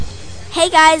Hey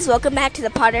guys, welcome back to the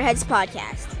Potterheads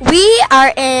podcast. We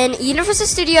are in Universal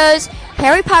Studios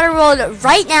Harry Potter World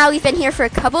right now. We've been here for a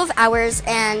couple of hours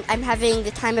and I'm having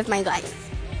the time of my life.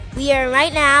 We are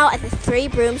right now at the Three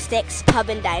Broomsticks Pub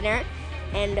and Diner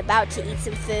and about to eat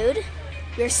some food.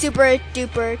 We're super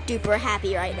duper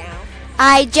happy right now.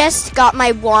 I just got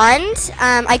my wand.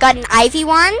 I got an Ivy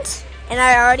wand. And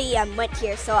I already went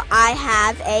here, so I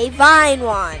have a Vine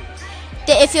wand.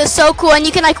 It feels so cool and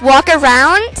you can walk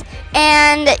around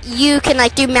and you can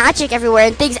do magic everywhere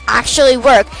and things actually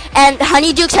work. And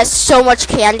Honeydukes has so much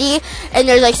candy and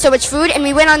there's so much food, and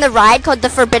we went on the ride called the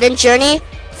Forbidden Journey.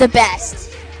 The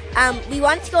best. We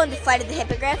wanted to go on the Flight of the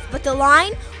Hippogriff, but the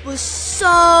line was so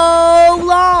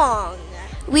long.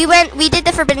 We did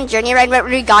the Forbidden Journey ride when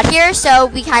we got here, so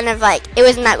we kind of it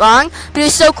wasn't that long, but it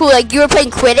was so cool. You were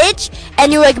playing Quidditch,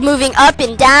 and you were moving up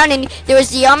and down, and there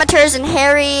was geometers, and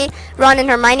Harry, Ron, and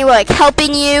Hermione were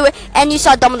helping you, and you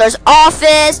saw Dumbledore's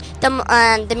office,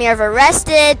 the Mirror of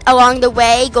Arrested along the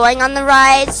way, going on the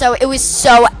ride, so it was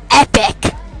so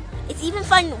epic. It's even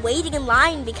fun waiting in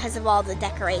line because of all the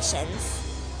decorations.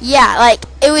 Yeah,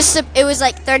 it was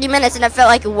 30 minutes, and it felt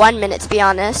like 1 minute, to be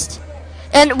honest.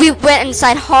 And we went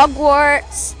inside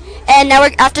Hogwarts, and now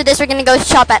after this we're going to go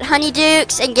shop at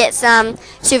Honeydukes and get some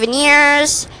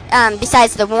souvenirs,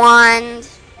 besides the wand.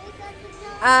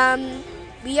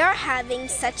 We are having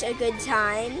such a good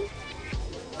time.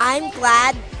 I'm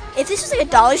glad. If this was a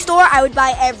dollar store, I would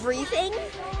buy everything.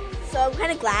 So I'm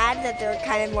kind of glad that they're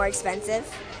kind of more expensive.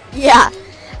 Yeah,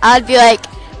 I'd be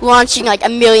launching a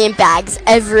million bags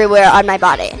everywhere on my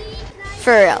body.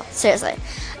 For real, seriously.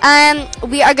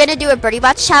 We are going to do a Birdie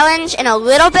Bots challenge in a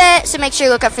little bit, so make sure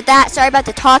you look up for that. Sorry about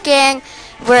the talking.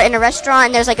 We're in a restaurant,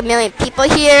 and there's a million people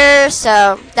here,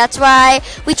 so that's why.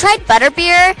 We tried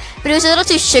butterbeer, but it was a little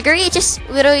too sugary. It just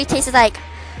literally tasted like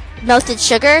melted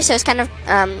sugar, so it's kind of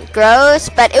gross,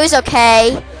 but it was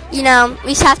okay. You know,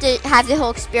 we just have to have the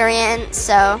whole experience,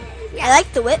 so. Yeah,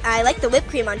 I like the whipped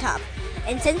cream on top.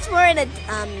 And since we're in a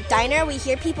diner, we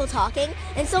hear people talking,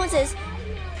 and someone says,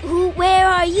 "Where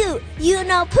are you? You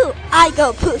know poo. I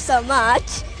go poo so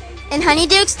much." In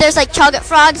Honeydukes, there's chocolate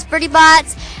frogs, Birdie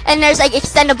Bots, and there's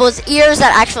extendables ears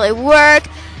that actually work.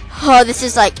 Oh, this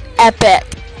is epic.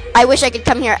 I wish I could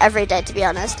come here every day, to be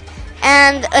honest.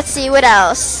 And let's see what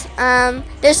else.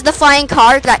 There's the flying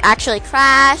car that actually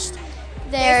crashed.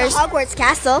 There's a Hogwarts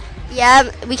castle. Yeah,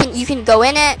 you can go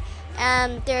in it.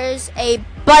 There's a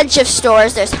bunch of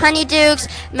stores. There's Honeydukes,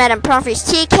 Madame Pomfrey's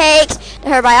tea cakes,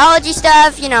 her biology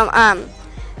stuff,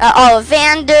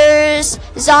 Ollivanders,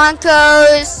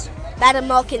 Zonko's, Madame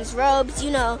Malkin's robes,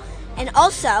 and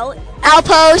also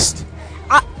Outpost.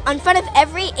 On front of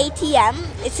every ATM,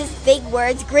 it says big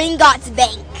words, Gringotts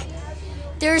Bank.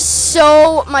 There's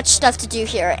so much stuff to do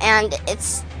here, and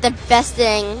it's the best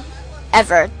thing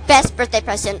ever. Best birthday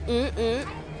present.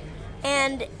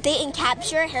 And they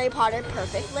encapture Harry Potter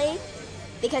perfectly,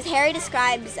 because Harry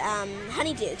describes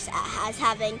Honeydukes as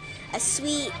having a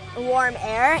sweet, warm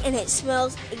air, and it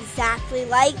smells exactly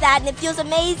like that, and it feels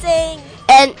amazing.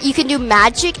 And you can do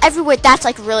magic everywhere. That's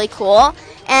really cool.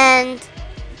 And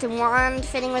the wand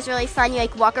fitting was really fun. You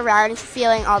walk around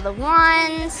feeling all the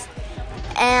wands,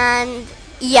 and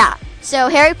yeah. So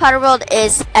Harry Potter World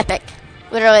is epic,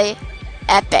 literally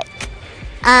epic.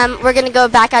 We're gonna go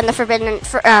back on the Forbidden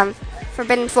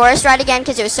Forest ride again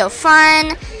because it was so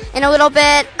fun. In a little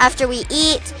bit after we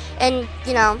eat and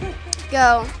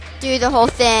go do the whole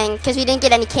thing because we didn't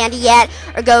get any candy yet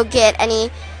or go get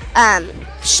any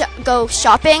go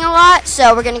shopping a lot,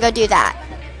 so we're gonna go do that.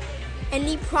 And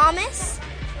we promise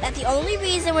that the only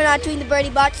reason we're not doing the Birdie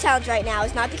Bots challenge right now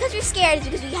is not because we're scared, it's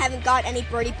because we haven't got any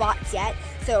Birdie Bots yet.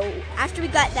 So after we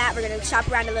got that, we're gonna shop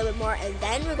around a little bit more, and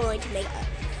then we're going to make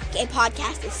a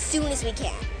podcast as soon as we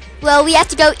can. Well, we have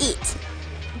to go eat.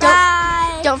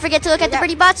 Bye. Don't forget to look at the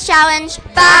Birdie Bots challenge.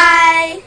 Bye.